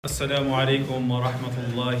السلام عليكم ورحمة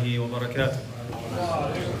الله وبركاته.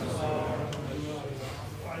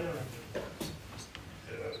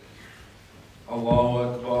 الله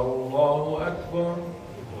أكبر الله أكبر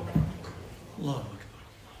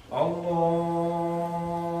الله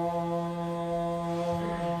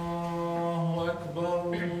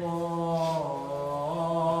أكبر الله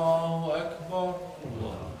أكبر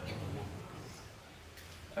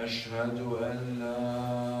أشهد أن لا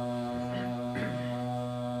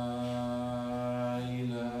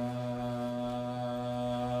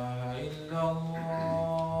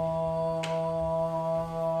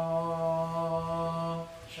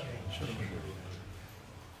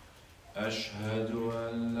أشهد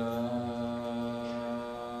أن لا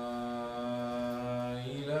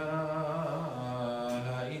إله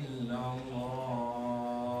إلا الله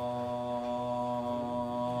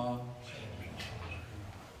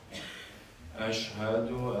أشهد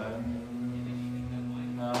أن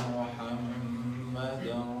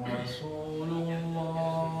محمدًا رسول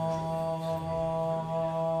الله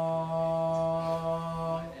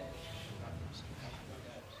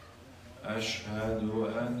أشهد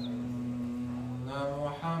أن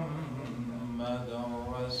محمدًا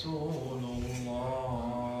رسول الله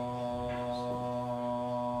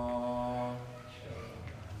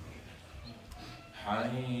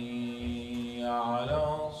حي على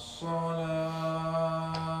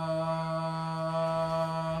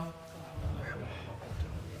الصلاة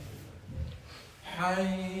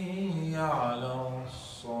حي على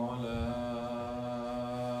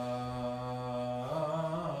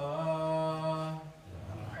الصلاة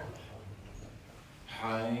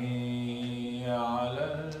حي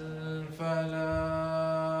على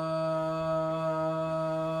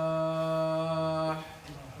الفلاح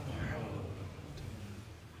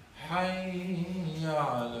حي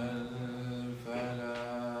على الفلاح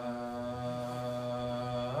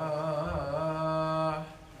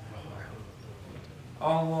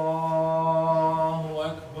الله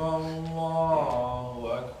أكبر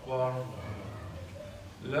الله أكبر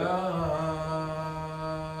لا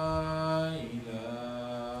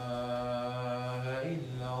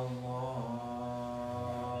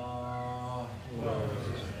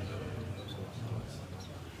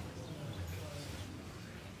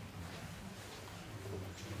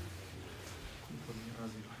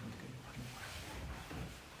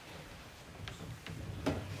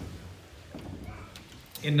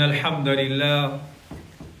إن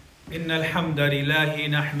الحمد لله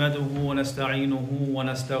نحمده ونستعينه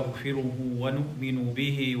ونستغفره ونؤمن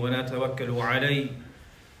به ونتوكل عليه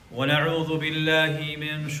ونعوذ بالله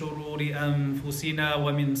من شرور أنفسنا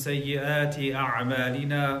ومن سيئات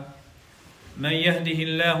أعمالنا من يهده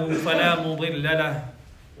الله فلا مضل له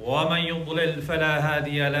ومن يضلل فلا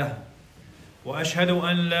هادي له وأشهد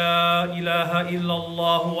أن لا إله إلا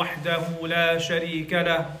الله وحده لا شريك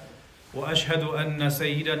له وأشهد أن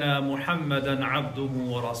سيدنا محمدًا عبده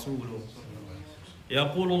ورسوله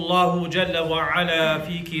يقول الله جل وعلا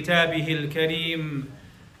في كتابه الكريم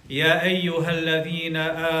يا أيها الذين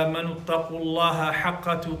آمنوا اتقوا الله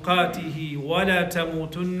حق تقاته ولا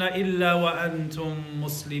تموتن إلا وأنتم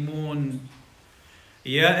مسلمون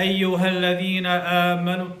يا أيها الذين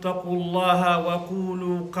آمنوا اتقوا الله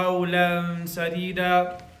وقولوا قولا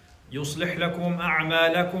سديدا يصلح لكم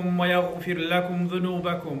أعمالكم ويغفر لكم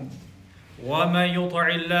ذنوبكم ومن يطع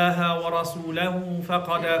الله ورسوله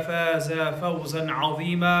فقد فاز فوزا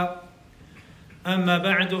عظيما أما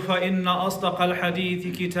بعد فإن أصدق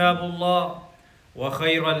الحديث كتاب الله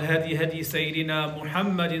وخير الهدي هدي سيدنا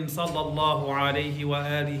محمد صلى الله عليه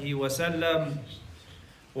وآله وسلم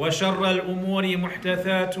وشر الأمور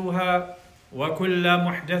محدثاتها وكل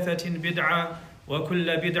محدثة بدعة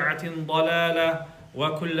وكل بدعة ضلالة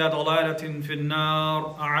وكل ضلالة في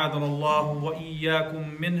النار أعاذنا الله وإياكم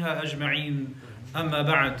منها أجمعين أما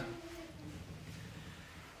بعد.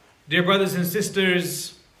 Dear brothers and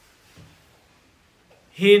sisters,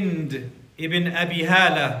 Hind ibn Abi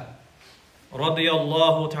Hala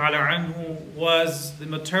radiyallahu ta'ala anhu was the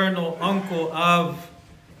maternal uncle of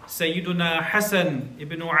Sayyiduna Hassan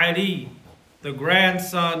ibn Ali, the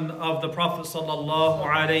grandson of the Prophet sallallahu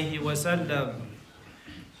alayhi wasallam.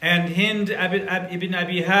 And Hind ibn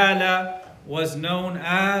Abi Hala was known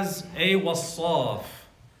as a wassaf,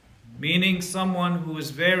 meaning someone who is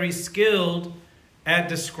very skilled at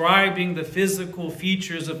describing the physical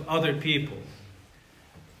features of other people.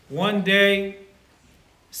 One day,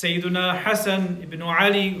 Sayyiduna Hassan ibn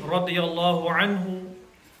Ali radiyallahu anhu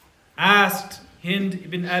asked Hind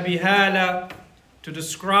ibn Abi Hala to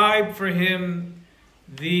describe for him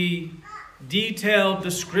the detailed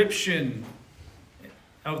description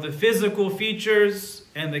of the physical features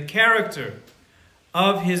and the character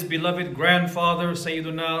of his beloved grandfather,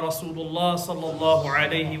 Sayyiduna Rasulullah sallallahu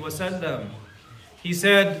alayhi wasallam. He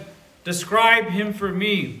said, describe him for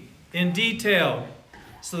me in detail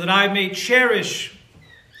so that I may cherish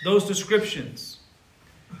those descriptions.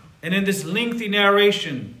 And in this lengthy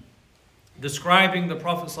narration describing the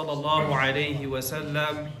Prophet sallallahu alayhi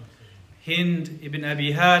wasallam, Hind ibn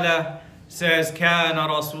Abi Hala says, كان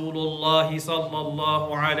رسول الله صلى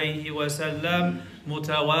الله عليه وسلم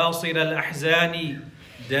متواصل الأحزان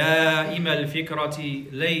دائم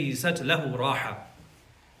الفكرة ليست له راحة.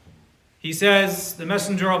 He says, the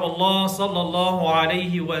Messenger of Allah sallallahu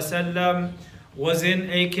alayhi wasallam was in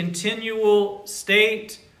a continual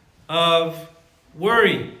state of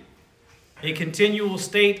worry. A continual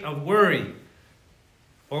state of worry.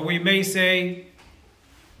 Or we may say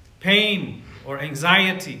pain or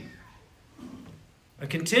anxiety. A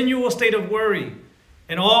continual state of worry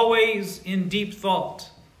and always in deep thought.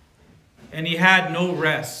 And he had no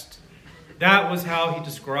rest. That was how he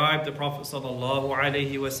described the Prophet sallallahu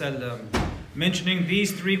alaihi wasallam, mentioning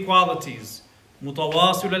these three qualities.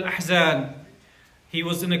 Mutawasil al-ahzan. He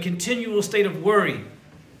was in a continual state of worry.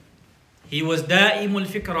 He was da'imul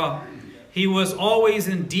fikra. He was always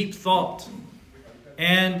in deep thought.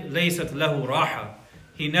 And laysat lahu raha.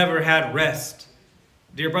 He never had rest.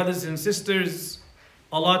 Dear brothers and sisters,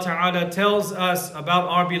 Allah Ta'ala tells us about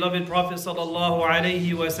our beloved Prophet sallallahu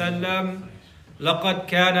alayhi wa sallam, لَقَدْ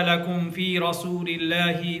كَانَ لَكُمْ فِي رَسُولِ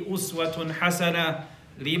اللَّهِ أُسْوَةٌ حَسَنَةٌ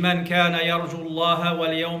لِمَنْ كَانَ يَرْجُو اللَّهَ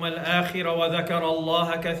وَالْيَوْمَ الْآخِرَ وَذَكَرَ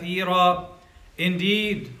اللَّهَ كَثِيرًا.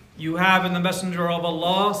 Indeed, you have in the Messenger of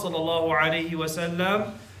Allah sallallahu alayhi wa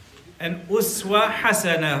sallam an uswa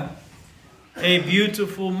hasana, a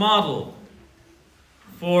beautiful model.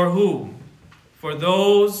 For who? For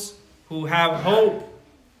those who have hope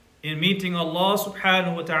in meeting Allah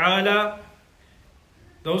subhanahu wa ta'ala,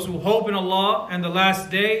 those who hope in Allah and the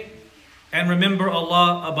last day and remember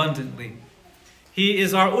Allah abundantly. He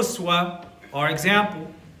is our uswa, our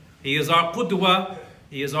example. He is our qudwa,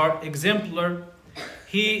 he is our exemplar.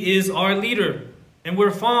 He is our leader. And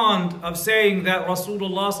we're fond of saying that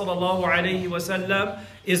Rasulullah sallallahu alayhi wa sallam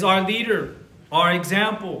is our leader, our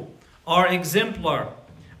example, our exemplar,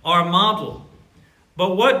 our model.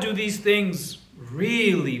 But what do these things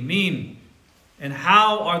really mean? And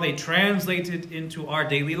how are they translated into our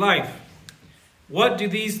daily life? What do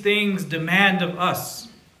these things demand of us?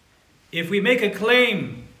 If we make a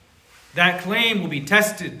claim, that claim will be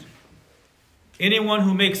tested. Anyone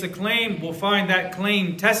who makes a claim will find that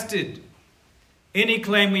claim tested. Any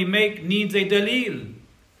claim we make needs a dalil.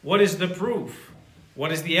 What is the proof?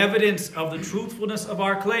 What is the evidence of the truthfulness of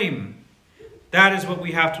our claim? That is what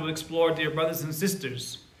we have to explore, dear brothers and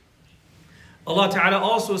sisters. Allah Ta'ala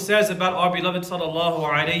also says about our beloved sallallahu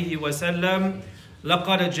alayhi wa sallam,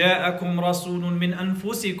 لَقَدْ جَاءَكُمْ رَسُولٌ مِّنْ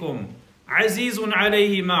أَنفُسِكُمْ عَزِيزٌ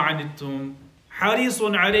عَلَيْهِ مَا عَنِتُّمْ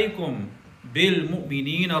حَرِيصٌ عَلَيْكُمْ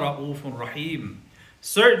بِالْمُؤْمِنِينَ رَؤُوفٌ رَحِيمٌ.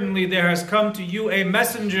 Certainly there has come to you a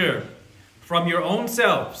messenger from your own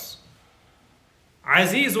selves.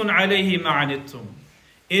 عَزِيزٌ عَلَيْهِ مَا عَنِتُّمْ.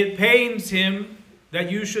 It pains him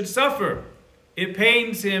that you should suffer. It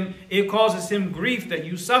pains him, it causes him grief that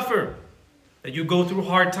you suffer, that you go through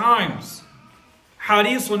hard times.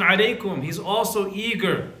 Harisun alaykum. He's also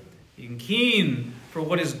eager and keen for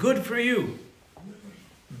what is good for you.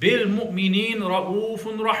 Bil mu'minin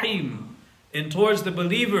ra'ufun rahim. And towards the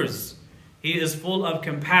believers, he is full of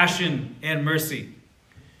compassion and mercy.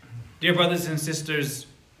 Dear brothers and sisters,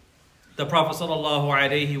 the Prophet sallallahu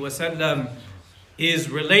alaihi wasallam is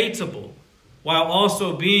relatable while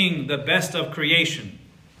also being the best of creation,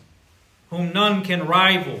 whom none can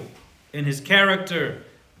rival in his character,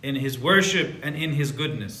 in his worship, and in his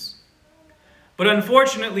goodness. But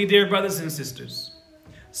unfortunately, dear brothers and sisters,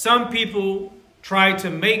 some people try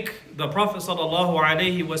to make the Prophet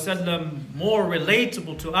ﷺ more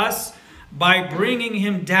relatable to us by bringing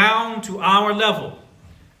him down to our level,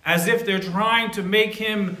 as if they're trying to make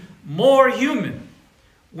him more human,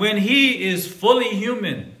 when he is fully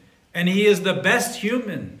human, and he is the best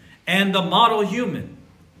human and the model human.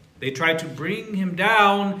 They try to bring him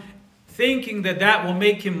down, thinking that that will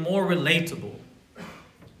make him more relatable.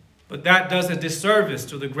 But that does a disservice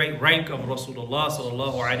to the great rank of Rasulullah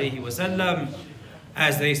sallallahu alaihi wasallam.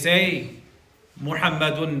 As they say,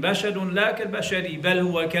 Muhammadun bashadun la kal bashari bal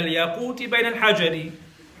huwa kal yaquti bayna al hajari.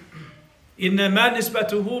 Innama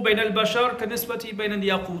nisbatuhu bayna al bashar ka nisbati bayna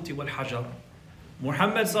al yaquti wal hajar.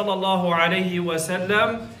 Muhammad sallallahu alaihi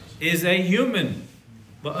wasallam is a human,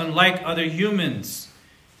 but unlike other humans,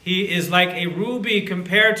 he is like a ruby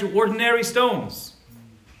compared to ordinary stones.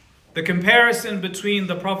 The comparison between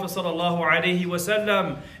the Prophet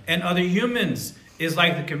ﷺ and other humans is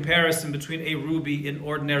like the comparison between a ruby and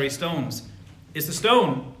ordinary stones. It's a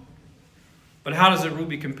stone, but how does a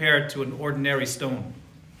ruby compare to an ordinary stone?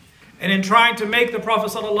 And in trying to make the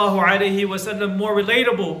Prophet ﷺ more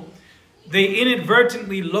relatable, they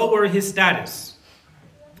inadvertently lower his status,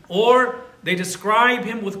 or they describe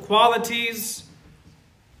him with qualities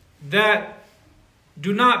that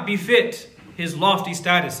do not befit his lofty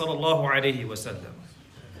status, ﷺ.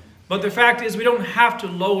 But the fact is, we don't have to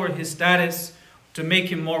lower his status to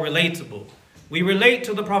make him more relatable. We relate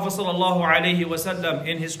to the Prophet ﷺ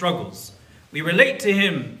in his struggles. We relate to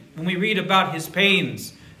him when we read about his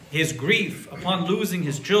pains, his grief upon losing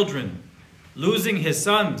his children, losing his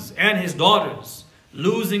sons and his daughters,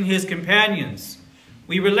 losing his companions.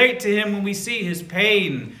 We relate to him when we see his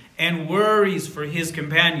pain and worries for his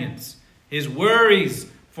companions, his worries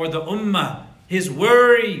for the ummah, his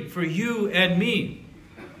worry for you and me.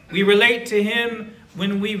 We relate to him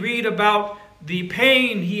when we read about the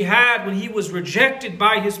pain he had when he was rejected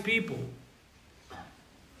by his people.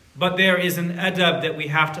 But there is an adab that we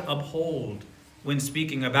have to uphold when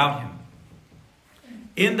speaking about him.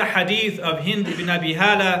 In the hadith of Hind ibn Abi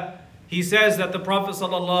Hala, he says that the Prophet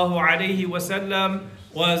ﷺ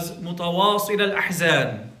was mutawasil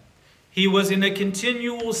al-ahzan. He was in a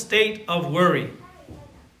continual state of worry.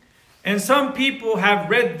 And some people have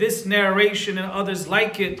read this narration and others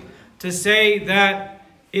like it to say that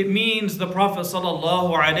it means the Prophet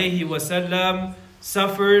ﷺ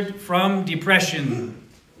suffered from depression.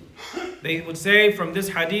 They would say from this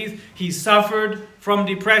hadith, he suffered from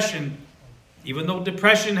depression. Even though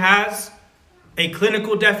depression has a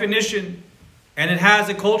clinical definition and it has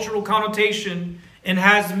a cultural connotation and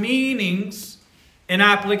has meanings and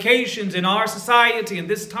applications in our society in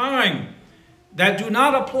this time that do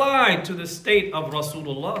not apply to the state of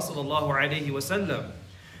Rasulullah sallallahu alaihi wasallam.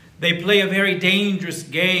 They play a very dangerous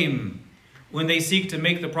game when they seek to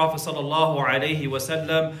make the Prophet sallallahu alaihi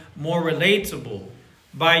wasallam more relatable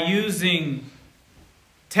by using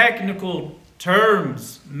technical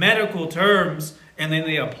terms, medical terms, and then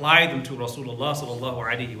they apply them to Rasulullah sallallahu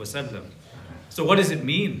alaihi wasallam. So what does it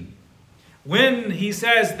mean? When he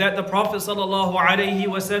says that the Prophet sallallahu alaihi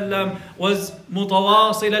wasallam was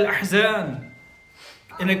mutawasil al-ahzan,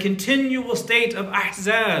 in a continual state of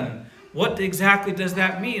ahzan, what exactly does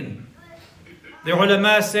that mean? The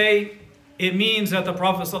ulama say it means that the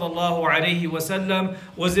Prophet sallallahu alaihi wasallam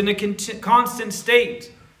was in a constant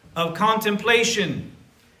state of contemplation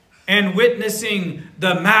and witnessing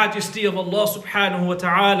the majesty of Allah subhanahu wa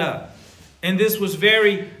ta'ala. And this was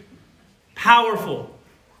very powerful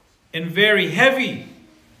and very heavy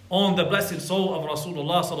on the blessed soul of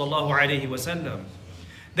Rasulullah sallallahu alaihi wasallam.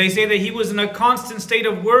 They say that he was in a constant state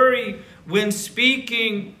of worry when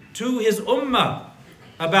speaking to his ummah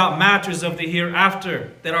about matters of the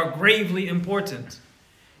hereafter that are gravely important.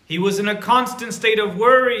 He was in a constant state of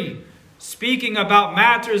worry speaking about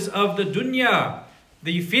matters of the dunya,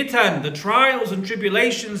 the fitan, the trials and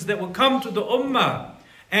tribulations that will come to the ummah,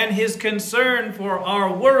 and his concern for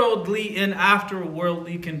our worldly and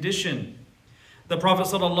after-worldly condition. The Prophet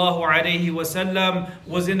ﷺ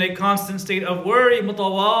was in a constant state of worry,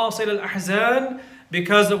 mutawasil al-ahzan,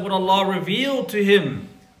 because of what Allah revealed to him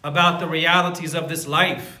about the realities of this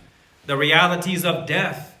life, the realities of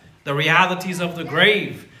death, the realities of the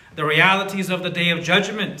grave, the realities of the Day of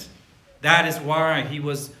Judgment. That is why he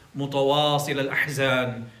was mutawasil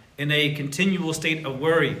al-ahzan, in a continual state of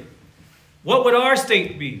worry. What would our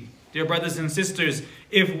state be, dear brothers and sisters,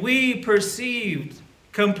 if we perceived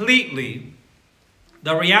completely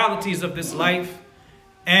the realities of this life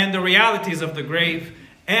and the realities of the grave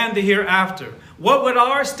and the hereafter? What would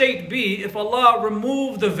our state be if Allah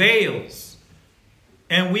removed the veils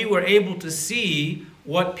and we were able to see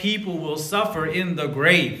what people will suffer in the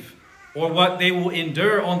grave, or what they will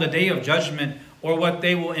endure on the Day of Judgment, or what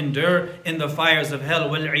they will endure in the fires of hell?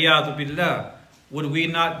 Wal-'iyadhu billah. Would we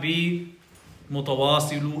not be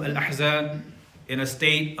mutawasilu al-ahzan, in a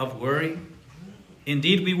state of worry?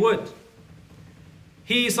 Indeed we would.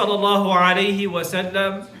 He sallallahu alayhi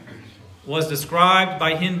wasallam was described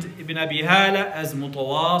by Hind ibn Abi Hala as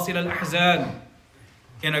mutawasil al-ahzan,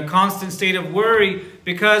 in a constant state of worry,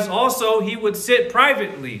 because also he would sit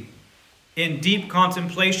privately in deep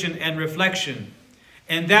contemplation and reflection,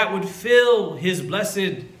 and that would fill his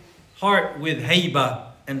blessed heart with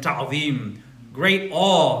hayba and ta'zim, great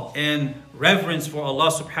awe and reverence for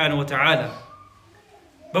Allah subhanahu wa ta'ala.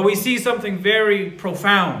 But we see something very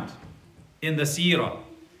profound in the seerah,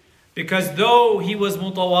 because though he was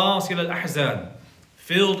mutawasil al-ahzan,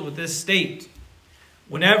 filled with this state,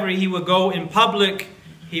 whenever he would go in public,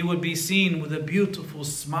 he would be seen with a beautiful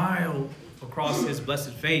smile across his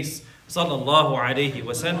blessed face, sallallahu alayhi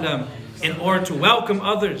wasallam, in order to welcome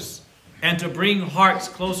others and to bring hearts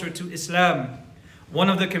closer to Islam. One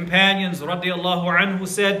of the companions, radiallahu anhu,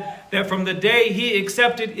 said that from the day he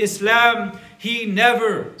accepted Islam, he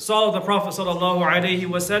never saw the Prophet sallallahu alaihi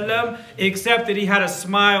wasallam except that he had a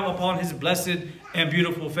smile upon his blessed and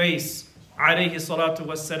beautiful face, alayhi salatu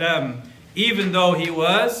wassalam, even though he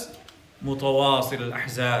was mutawasil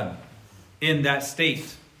al-ahzan, in that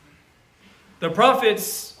state. The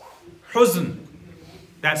Prophet's huzn,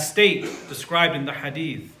 that state described in the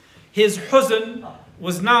hadith, his huzn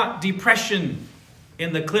was not depression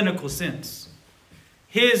in the clinical sense.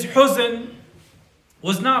 His huzn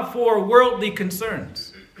was not for worldly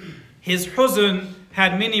concerns. His huzn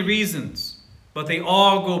had many reasons, but they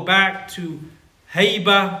all go back to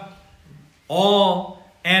hayba, awe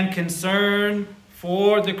and concern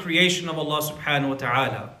for the creation of Allah subhanahu wa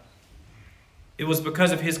ta'ala. It was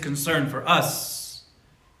because of his concern for us.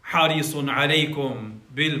 Harisun alaykum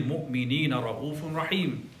bil mu'minina ra'ufun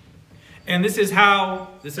rahim. And this is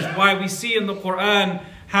why we see in the Quran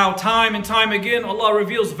how time and time again Allah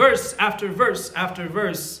reveals verse after verse after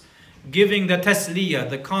verse, giving the tasliyah,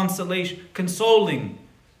 the consolation, consoling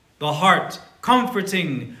the heart,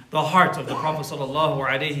 comforting the heart of the Prophet sallallahu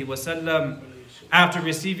alaihi wasallam after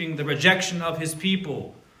receiving the rejection of his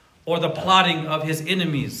people or the plotting of his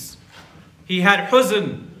enemies. He had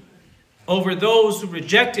huzn over those who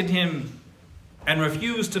rejected him and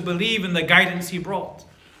refused to believe in the guidance he brought.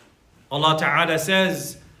 Allah Ta'ala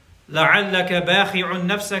says, لَعَلَّكَ بَاخِعٌ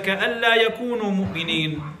نَفْسَكَ أَلَّا يَكُونُوا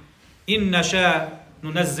مُؤْمِنِينَ إِن نَشَاء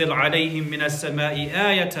نُنَزِّلْ عَلَيْهِم مِّنَ السَّمَاءِ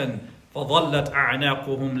آيَةً فَظَلَّتْ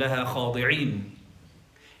أَعْنَاقُهُمْ لَهَا خَاضِعِينَ.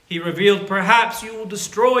 He revealed, perhaps you will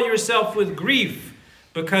destroy yourself with grief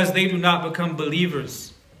because they do not become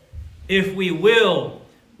believers. If we will,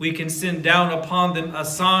 we can send down upon them a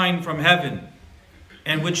sign from heaven,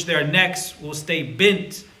 in which their necks will stay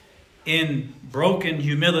bent in broken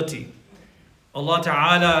humility. Allah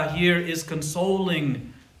Ta'ala here is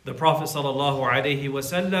consoling the Prophet Sallallahu Alaihi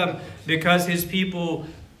Wasallam because his people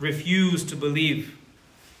refused to believe.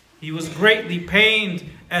 He was greatly pained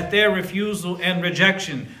at their refusal and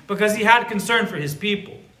rejection because he had concern for his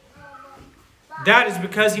people. That is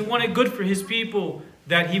because he wanted good for his people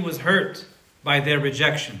that he was hurt by their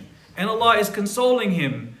rejection. And Allah is consoling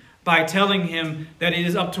him by telling him that it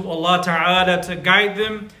is up to Allah Ta'ala to guide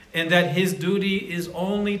them and that his duty is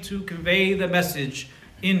only to convey the message.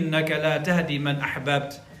 إِنَّكَ لَا تَهْدِي مَنْ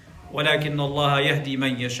أَحْبَبْتَ وَلَكِنَّ اللَّهَ يَهْدِي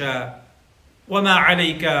مَنْ يَشَاءُ وَمَا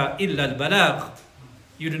عَلَيْكَ إِلَّا الْبَلَاغُ.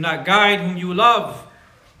 You do not guide whom you love,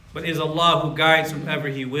 but it is Allah who guides whomever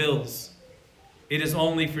He wills. It is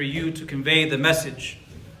only for you to convey the message.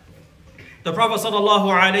 The Prophet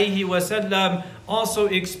ﷺ also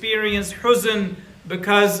experienced huzn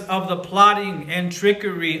because of the plotting and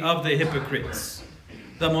trickery of the hypocrites,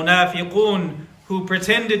 the munafiqun, who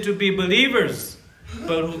pretended to be believers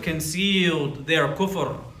but who concealed their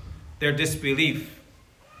kufr, their disbelief.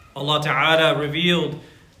 Allah Ta'ala revealed,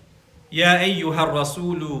 يا أيها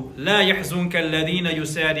الرسول لا يحزنك الذين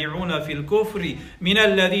يسارعون في الكفر من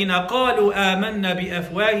الذين قالوا آمنا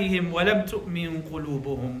بأفواههم ولم تؤمن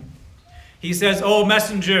قلوبهم. He says, O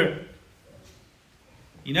Messenger,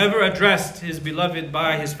 he never addressed his beloved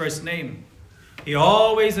by his first name. He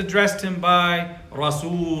always addressed him by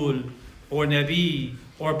Rasul or Nabi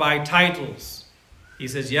or by titles. He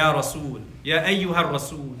says, Ya Rasul, Ya Ayyuha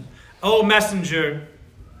Rasul, O Messenger,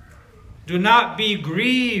 do not be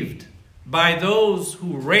grieved by those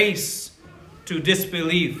who race to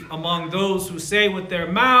disbelief, among those who say with their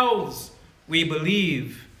mouths, we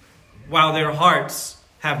believe, while their hearts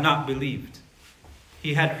have not believed.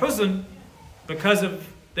 He had huzn because of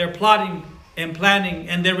their plotting and planning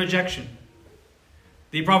and their rejection.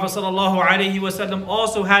 The Prophet ﷺ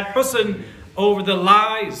also had huzn over the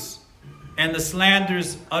lies and the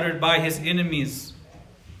slanders uttered by his enemies.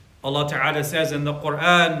 Allah Ta'ala says in the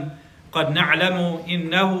Quran, قد نعلم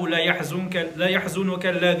إنه لا يحزنك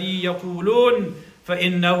الذي يقولون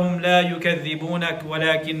فإنهم لا يكذبونك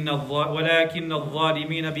ولكن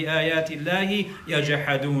الظالمين بآيات الله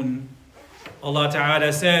يجحدون. Allah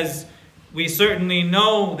Ta'ala says, we certainly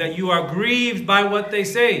know that you are grieved by what they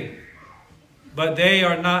say, but they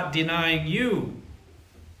are not denying you.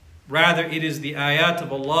 Rather, it is the ayat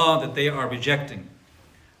of Allah that they are rejecting.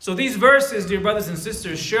 So these verses, dear brothers and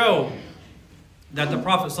sisters, show that the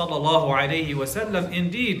Prophet ﷺ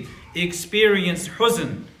indeed experienced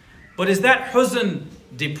huzn. But is that huzn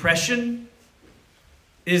depression?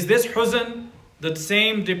 Is this huzn the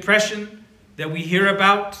same depression that we hear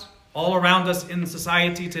about all around us in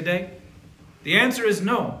society today? The answer is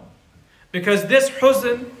no. Because this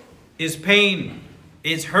huzn is pain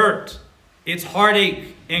it's hurt, it's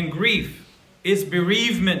heartache and grief, it's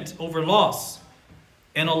bereavement over loss.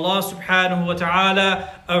 And Allah subhanahu wa ta'ala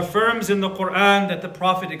affirms in the Quran that the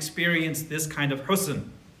Prophet experienced this kind of huzn.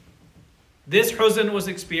 This huzn was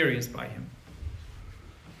experienced by him.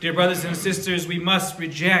 Dear brothers and sisters, we must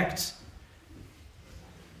reject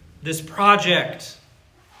this project,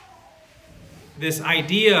 this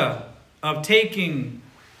idea of taking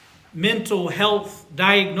mental health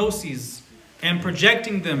diagnoses and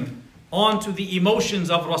projecting them onto the emotions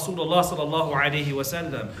of Rasulullah sallallahu alaihi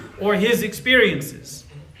wasallam or his experiences.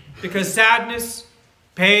 Because sadness,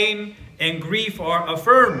 pain, and grief are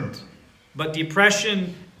affirmed, but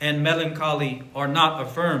depression and melancholy are not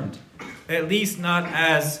affirmed. At least not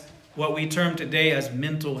as what we term today as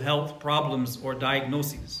mental health problems or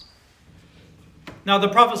diagnoses. Now the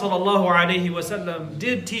Prophet ﷺ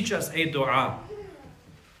did teach us a dua.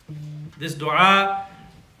 This dua,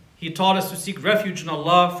 he taught us to seek refuge in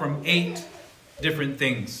Allah from 8 different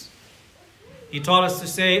things. He taught us to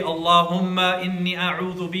say, Allahumma inni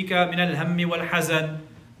a'udhu bika min al-hammi wal-hazan,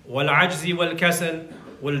 wal-ajzi wal-kasal,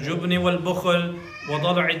 wal-jubni wal-bukhl, wa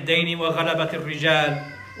dal'i ad-dayni wa ghalabat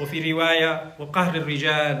al-rijal, wa fi riwaya wa qahr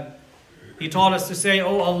al-rijal. He taught us to say,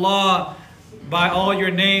 Oh Allah, by all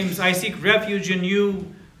your names, I seek refuge in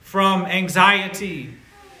you from anxiety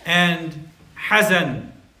and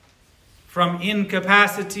hazan, from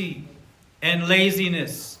incapacity and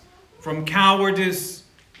laziness, from cowardice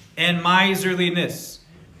and miserliness,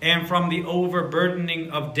 and from the overburdening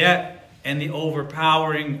of debt and the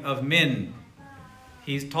overpowering of men.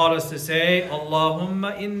 He's taught us to say,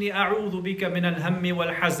 Allahumma inni a'udhu bika min al-hammi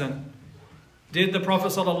wal-hazan. Did the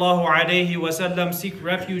Prophet ﷺ seek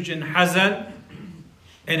refuge in hazan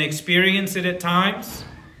and experience it at times?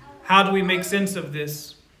 How do we make sense of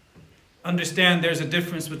this? Understand there's a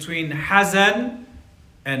difference between hazan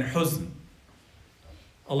and huzn.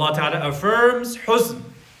 Allah Ta'ala affirms huzn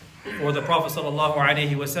for the Prophet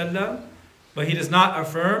ﷺ, but He does not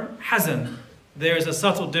affirm hazan. There is a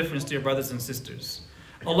subtle difference, dear brothers and sisters.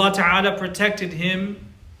 Allah Ta'ala protected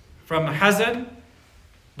him from hazan,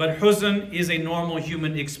 but huzn is a normal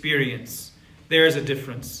human experience. There is a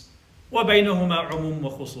difference. وَبَيْنَهُمَا عُمُومٌ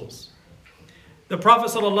وَخُصُوصٌ. The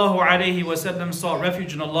Prophet ﷺ sought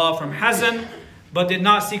refuge in Allah from hazan, but did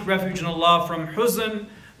not seek refuge in Allah from huzn,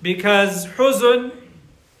 because huzn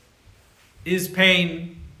is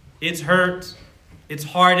pain, it's hurt, it's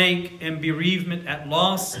heartache and bereavement at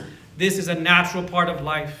loss. This is a natural part of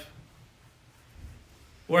life.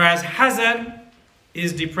 Whereas hazan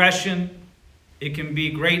is depression, it can be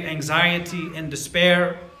great anxiety and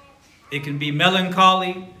despair, it can be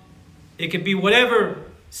melancholy, it can be whatever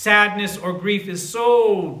sadness or grief is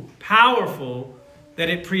so powerful that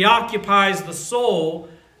it preoccupies the soul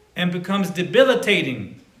and becomes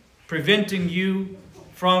debilitating, preventing you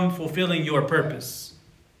from fulfilling your purpose.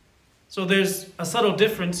 So there's a subtle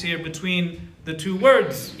difference here between the two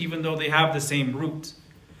words, even though they have the same root.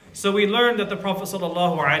 So we learned that the Prophet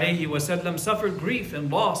ﷺ suffered grief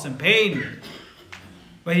and loss and pain,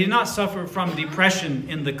 but he did not suffer from depression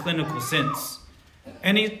in the clinical sense.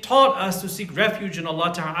 And he taught us to seek refuge in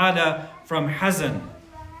Allah Ta'ala from hazan.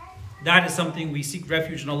 That is something we seek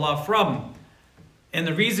refuge in Allah from. And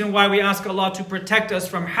the reason why we ask Allah to protect us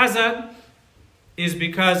from hazan is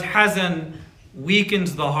because hazan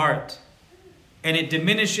weakens the heart, and it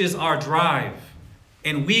diminishes our drive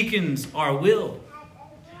and weakens our will.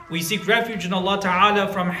 We seek refuge in Allah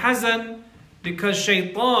Ta'ala from hazan because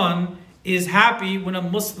shaitan is happy when a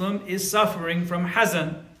Muslim is suffering from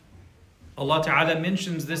hazan. Allah Ta'ala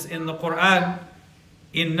mentions this in the Quran.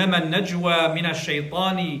 إِنَّمَا النَّجْوَى مِنَ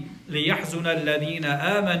الشَّيْطَانِ لِيَحْزُنَ الَّذِينَ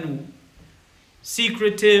آمَنُوا.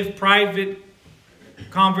 Secretive, private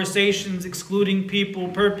conversations excluding people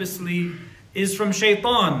purposely is from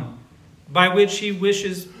shaitan, by which he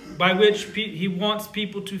wants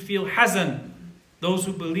people to feel hazan, those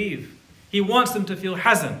who believe. He wants them to feel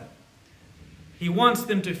hazan. He wants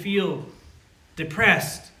them to feel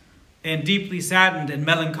depressed and deeply saddened and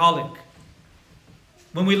melancholic.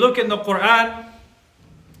 When we look in the Quran,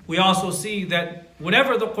 we also see that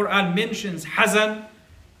whenever the Quran mentions hazan,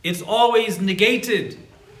 it's always negated.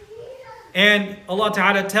 And Allah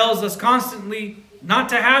Ta'ala tells us constantly not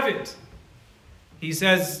to have it. He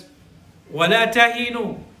says, وَلَا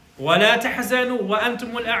تَهِنُوا وَلَا تَحْزَنُوا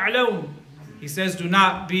وَأَنْتُمُ الْأَعْلَوْنَ. He says, do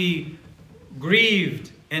not be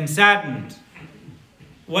grieved and saddened.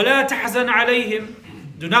 وَلَا تَحْزَنْ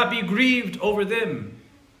عَلَيْهِمْ. Do not be grieved over them.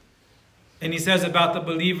 And he says about the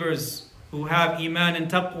believers who have iman and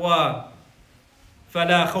taqwa,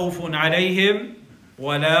 فَلَا خَوْفٌ عَلَيْهِمْ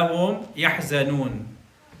وَلَا هُمْ يَحْزَنُونَ.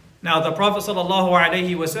 Now the Prophet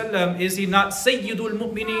ﷺ, is he not Sayyidul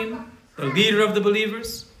Mu'mineen, the leader of the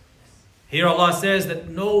believers? Here Allah says that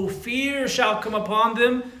no fear shall come upon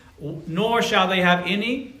them, nor shall they have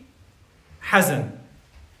any hazan.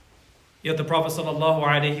 Yet the Prophet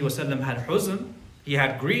ﷺ had huzn, he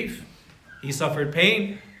had grief, he suffered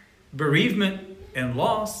pain, bereavement, and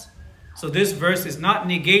loss. So this verse is not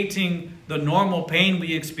negating the normal pain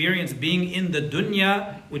we experience being in the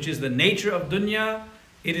dunya, which is the nature of dunya.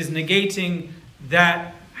 It is negating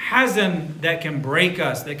that hazan that can break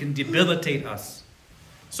us, that can debilitate us.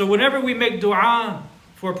 So whenever we make dua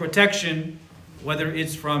for protection, whether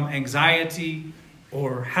it's from anxiety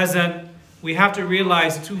or hazan, we have to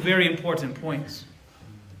realize two very important points.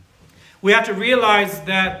 We have to realize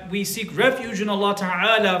that we seek refuge in Allah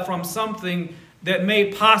Ta'ala from something that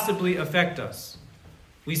may possibly affect us.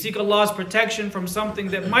 We seek Allah's protection from something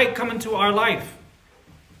that might come into our life.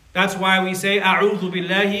 That's why we say, A'udhu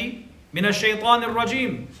billahi minash shaitanir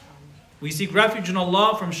rajim. We seek refuge in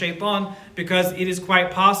Allah from shaitan because it is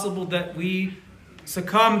quite possible that we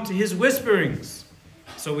succumb to his whisperings.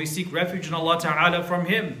 So we seek refuge in Allah Ta'ala from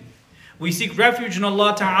him. We seek refuge in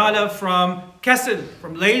Allah Ta'ala from kasal,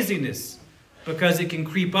 from laziness, because it can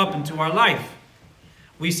creep up into our life.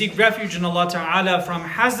 We seek refuge in Allah Ta'ala from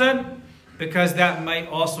hazan, because that might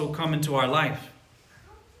also come into our life.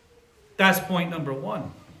 That's point number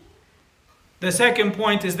one. The second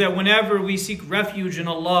point is that whenever we seek refuge in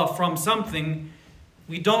Allah from something,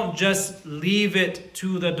 we don't just leave it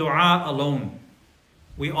to the dua alone.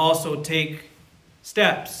 We also take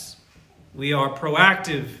steps. We are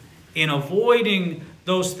proactive in avoiding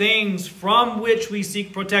those things from which we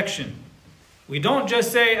seek protection. We don't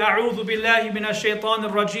just say, A'udhu billahi minash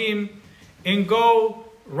shaitanir rajim, and go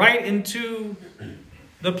right into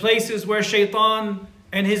the places where shaitan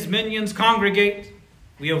and his minions congregate.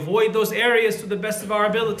 We avoid those areas to the best of our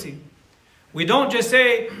ability. We don't just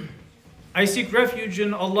say, I seek refuge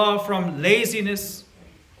in Allah from laziness.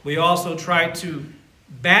 We also try to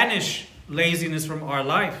banish laziness from our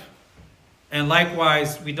life. And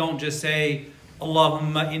likewise, we don't just say,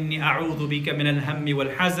 Allahumma inni a'udhu bika min al-hammi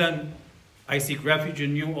wal-hazan. I seek refuge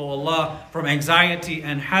in you, O Allah, from anxiety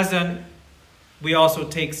and hazan. We also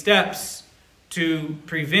take steps to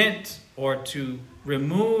prevent or to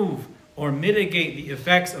remove or mitigate the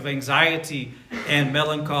effects of anxiety and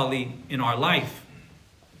melancholy in our life.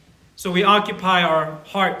 So we occupy our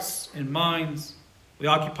hearts and minds, we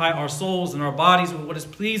occupy our souls and our bodies with what is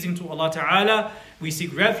pleasing to Allah Ta'ala. We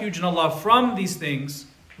seek refuge in Allah from these things.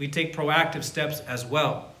 We take proactive steps as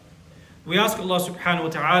well. We ask Allah Subhanahu wa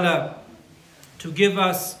Ta'ala to give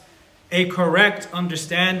us a correct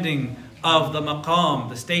understanding of the maqam,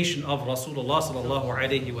 the station of Rasulullah Sallallahu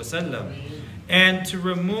Alaihi Wasallam, and to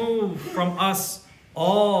remove from us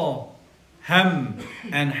all ham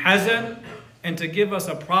and hazan, and to give us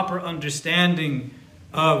a proper understanding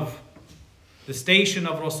of the station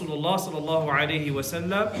of Rasulullah Sallallahu Alaihi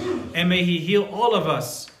Wasallam. And may He heal all of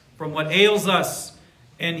us from what ails us,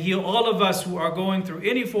 and heal all of us who are going through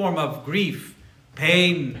any form of grief,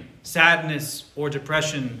 pain, sadness, or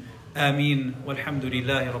depression. Ameen.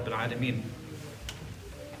 Walhamdulillahi Rabbil Alameen.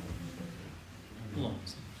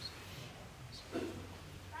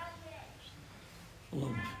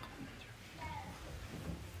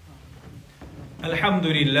 الحمد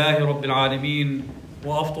لله رب العالمين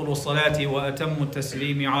وأفضل الصلاة وأتم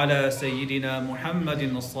التسليم على سيدنا محمد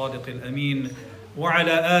الصادق الأمين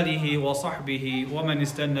وعلى آله وصحبه ومن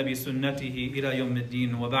استنى بسنته إلى يوم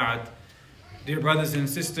الدين وبعد. Dear brothers and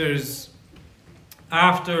sisters,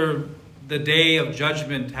 after the day of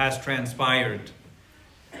judgment has transpired,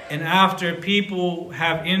 and after people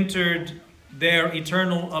have entered their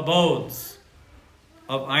eternal abodes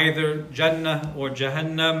of either Jannah or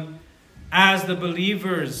Jahannam, as the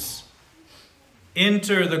believers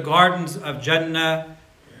enter the gardens of Jannah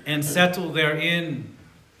and settle therein,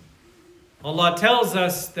 Allah tells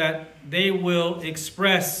us that they will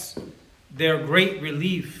express their great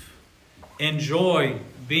relief and joy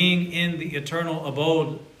being in the eternal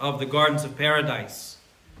abode of the gardens of paradise,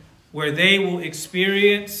 where they will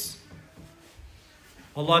experience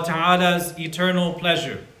Allah Ta'ala's eternal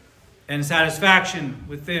pleasure and satisfaction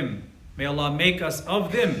with them. May Allah make us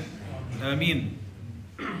of them. Ameen.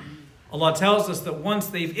 Allah tells us that once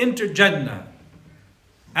they've entered Jannah,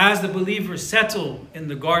 as the believers settle in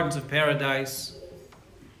the gardens of paradise,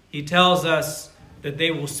 He tells us that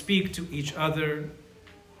they will speak to each other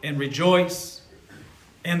and rejoice,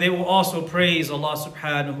 and they will also praise Allah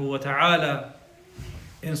Subhanahu wa Ta'ala.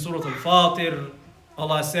 In Surah Al-Fatir,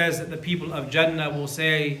 Allah says that the people of Jannah will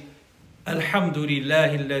say,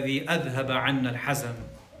 Alhamdulillahi alladhi adhaba anna al-hazan.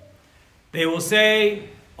 They will say,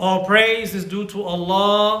 All praise is due to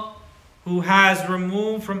Allah, who has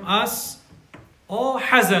removed from us all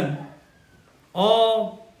hazan,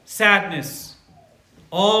 all sadness,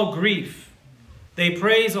 all grief. They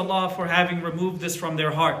praise Allah for having removed this from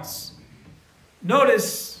their hearts.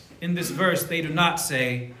 Notice in this verse, they do not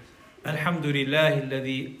say, Alhamdulillah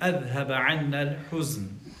alladhi adhaba anna al-huzn.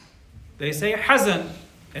 They say hazan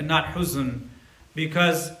and not huzn,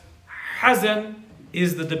 because hazan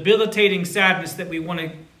is the debilitating sadness that we want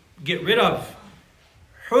to get rid of.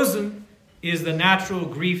 Huzn is the natural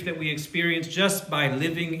grief that we experience just by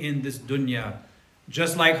living in this dunya.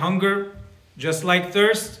 Just like hunger, just like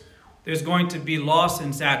thirst, there's going to be loss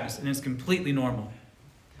and sadness, and it's completely normal.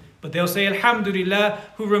 But they'll say, Alhamdulillah,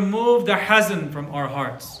 who removed the hazan from our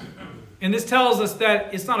hearts. And this tells us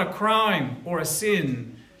that it's not a crime or a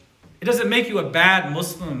sin. It doesn't make you a bad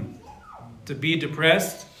Muslim to be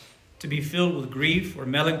depressed, to be filled with grief or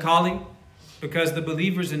melancholy, because the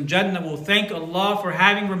believers in Jannah will thank Allah for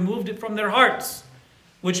having removed it from their hearts,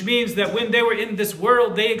 which means that when they were in this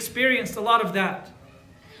world, they experienced a lot of that.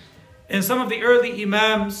 And some of the early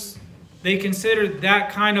Imams, they considered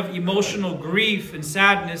that kind of emotional grief and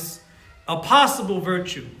sadness a possible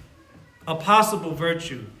virtue,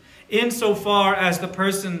 insofar as the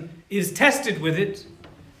person is tested with it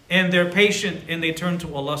and they're patient and they turn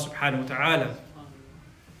to Allah subhanahu wa ta'ala.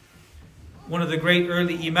 One of the great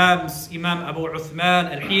early Imams, Imam Abu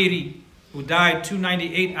Uthman al-Hiri, who died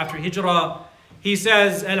 298 after Hijrah, he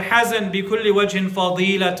says, Al-hazan bi kulli wajhin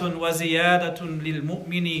fadilatun wa ziyadatun lil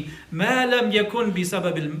mu'mini ma lam yakun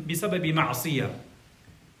bisababi ma'asiyah.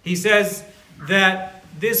 He says that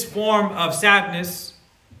this form of sadness,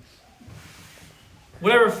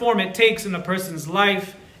 whatever form it takes in a person's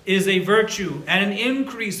life, is a virtue and an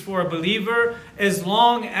increase for a believer as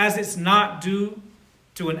long as it's not due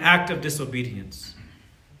to an act of disobedience.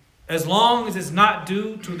 As long as it's not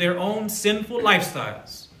due to their own sinful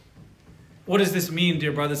lifestyles. What does this mean,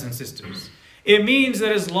 dear brothers and sisters? It means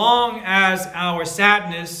that as long as our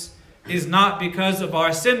sadness is not because of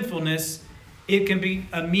our sinfulness, it can be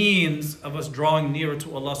a means of us drawing nearer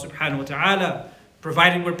to Allah subhanahu wa ta'ala,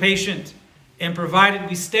 provided we're patient and provided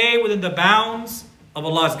we stay within the bounds of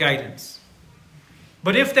Allah's guidance.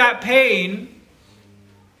 But if that pain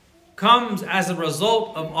comes as a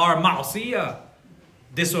result of our ma'asiyah,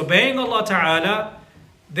 disobeying Allah ta'ala,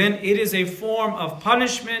 then it is a form of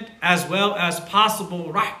punishment as well as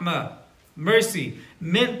possible rahmah, mercy,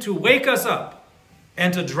 meant to wake us up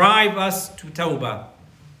and to drive us to tawbah.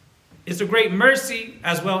 It's a great mercy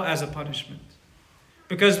as well as a punishment.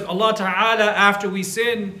 Because Allah ta'ala, after we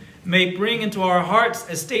sin, may bring into our hearts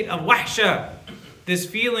a state of wahsha, this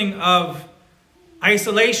feeling of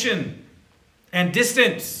isolation and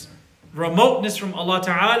distance, remoteness from Allah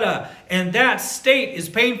ta'ala. And that state is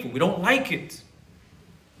painful. We don't like it.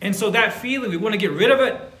 And so that feeling, we want to get rid of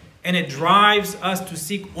it. And it drives us to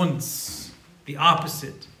seek uns, the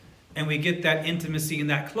opposite. And we get that intimacy and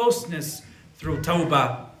that closeness through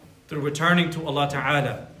tawbah, through returning to Allah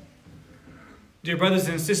ta'ala. Dear brothers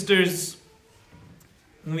and sisters,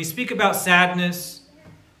 when we speak about sadness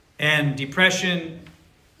and depression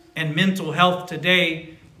and mental health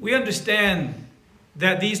today, we understand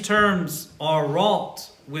that these terms are wrought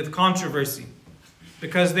with controversy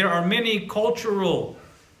because there are many cultural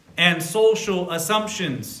and social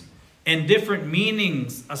assumptions and different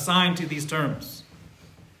meanings assigned to these terms.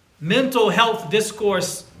 Mental health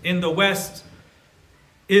discourse in the West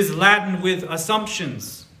is laden with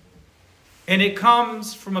assumptions, and it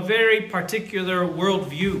comes from a very particular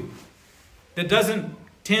worldview that doesn't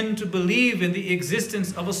tend to believe in the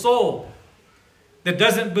existence of a soul, that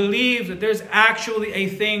doesn't believe that there's actually a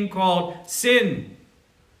thing called sin,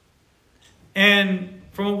 and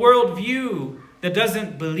from a worldview that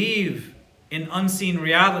doesn't believe in unseen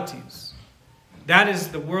realities. That is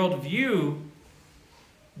the worldview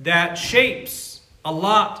that shapes a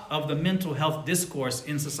lot of the mental health discourse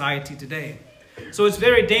in society today. So it's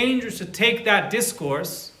very dangerous to take that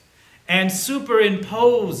discourse and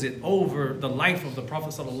superimpose it over the life of the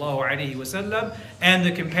Prophet ﷺ and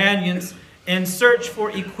the companions and search for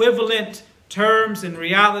equivalent terms and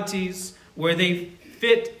realities where they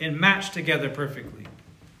fit and match together perfectly.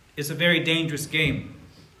 It's a very dangerous game.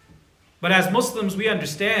 But as Muslims, we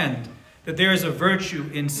understand that there is a virtue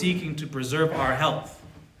in seeking to preserve our health,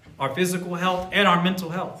 our physical health and our mental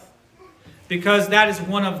health, because that is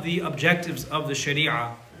one of the objectives of the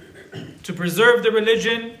Sharia, to preserve the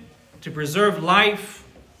religion, to preserve life,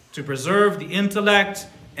 to preserve the intellect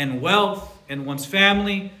and wealth and one's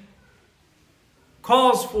family,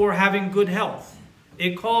 calls for having good health.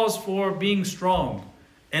 It calls for being strong.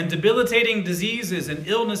 And debilitating diseases and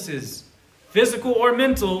illnesses physical or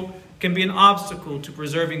mental, can be an obstacle to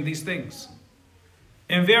preserving these things.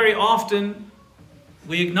 And very often,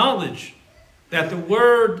 we acknowledge that the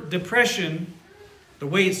word depression, the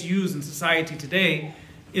way it's used in society today,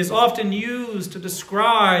 is often used to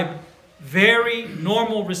describe very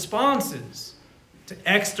normal responses to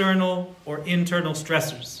external or internal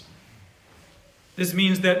stressors. This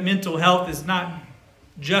means that mental health is not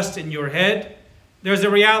just in your head. There's a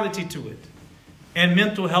reality to it. And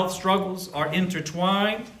mental health struggles are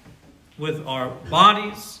intertwined with our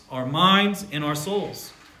bodies, our minds, and our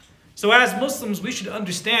souls. So as Muslims, we should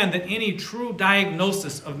understand that any true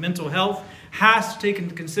diagnosis of mental health has to take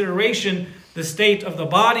into consideration the state of the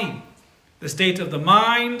body, the state of the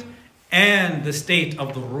mind, and the state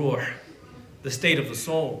of the ruh, the state of the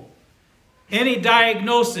soul. Any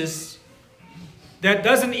diagnosis that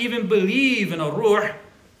doesn't even believe in a ruh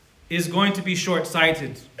is going to be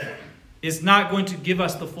short-sighted. It's not going to give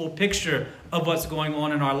us the full picture of what's going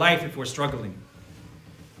on in our life if we're struggling.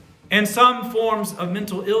 And some forms of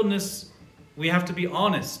mental illness, we have to be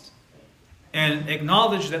honest and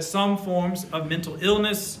acknowledge that some forms of mental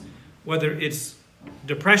illness, whether it's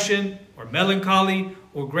depression or melancholy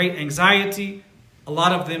or great anxiety, a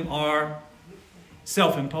lot of them are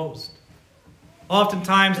self-imposed.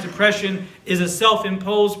 Oftentimes, depression is a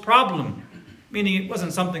self-imposed problem, meaning it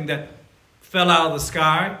wasn't something that fell out of the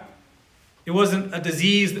sky. It wasn't a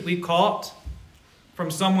disease that we caught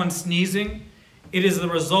from someone sneezing. It is the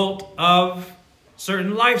result of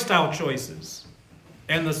certain lifestyle choices.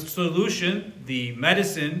 And the solution, the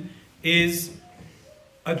medicine, is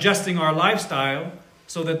adjusting our lifestyle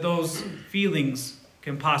so that those feelings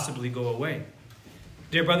can possibly go away.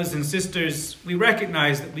 Dear brothers and sisters, we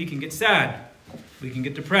recognize that we can get sad, we can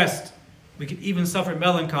get depressed, we can even suffer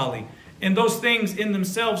melancholy. And those things in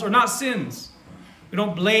themselves are not sins. We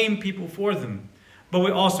don't blame people for them, but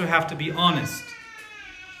we also have to be honest.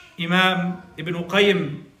 Imam Ibn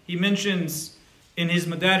Qayyim, he mentions in his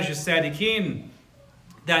Madarij al-Sadiqeen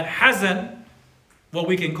that hazan, what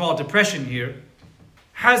we can call depression here,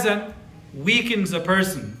 hazan weakens a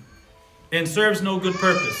person and serves no good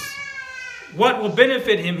purpose. What will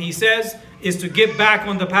benefit him, he says, is to get back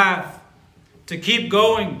on the path, to keep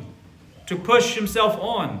going, to push himself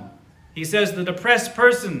on. He says the depressed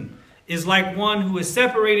person is like one who is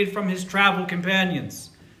separated from his travel companions,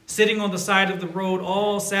 sitting on the side of the road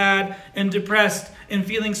all sad and depressed and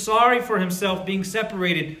feeling sorry for himself being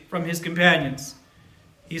separated from his companions.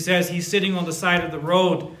 He says he's sitting on the side of the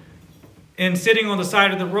road, and sitting on the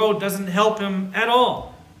side of the road doesn't help him at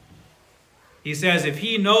all. He says if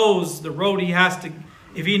he knows the road and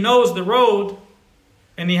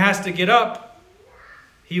he has to get up,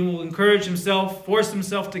 he will encourage himself, force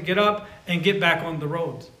himself to get up and get back on the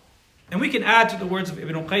road. And we can add to the words of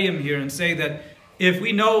Ibn Qayyim here and say that if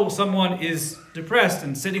we know someone is depressed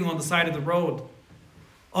and sitting on the side of the road,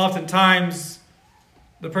 oftentimes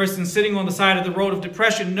the person sitting on the side of the road of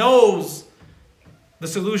depression knows the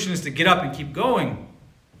solution is to get up and keep going,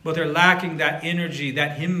 but they're lacking that energy,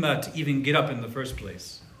 that himmah to even get up in the first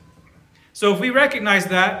place. So if we recognize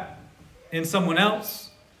that in someone else,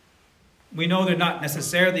 we know they're not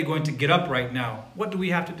necessarily going to get up right now. What do we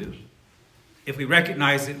have to do? If we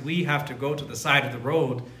recognize it, we have to go to the side of the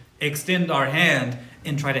road, extend our hand,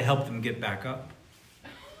 and try to help them get back up.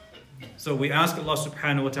 So we ask Allah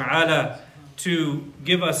subhanahu wa ta'ala to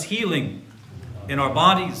give us healing in our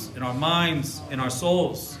bodies, in our minds, in our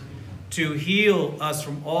souls, to heal us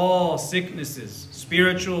from all sicknesses,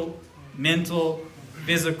 spiritual, mental,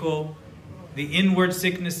 physical, the inward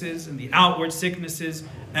sicknesses and the outward sicknesses.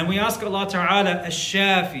 And we ask Allah Ta'ala,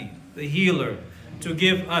 Ash-Shafi, the healer, to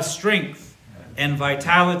give us strength and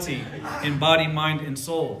vitality in body, mind, and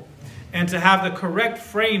soul. And to have the correct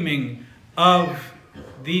framing of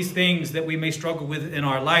these things that we may struggle with in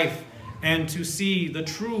our life, and to see the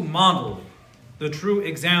true model, the true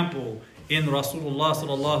example in Rasulullah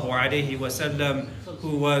sallallahu alayhi wa sallam,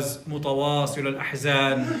 who was mutawasil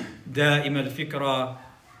al-ahzan, da'im al-fikra,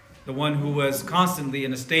 the one who was constantly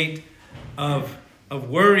in a state of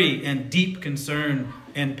worry and deep concern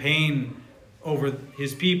and pain over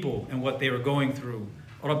his people and what they were going through.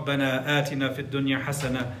 ربنا آتنا في الدنيا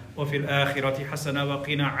حسنة وفي الآخرة حسنة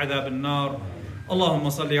وقنا عذاب النار. اللهم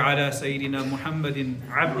صل على سيدنا محمد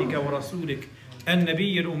عبدك ورسولك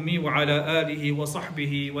النبي الأمي وعلى آله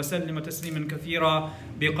وصحبه وسلم تسليما كثيرا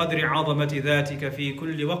بقدر عظمة ذاتك في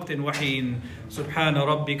كل وقت وحين. سبحان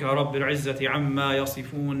ربك رب العزة عما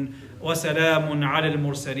يصفون وسلام على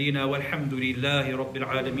المرسلين والحمد لله رب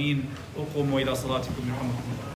العالمين. وقوموا إلى صلاتكم يرحمكم الله.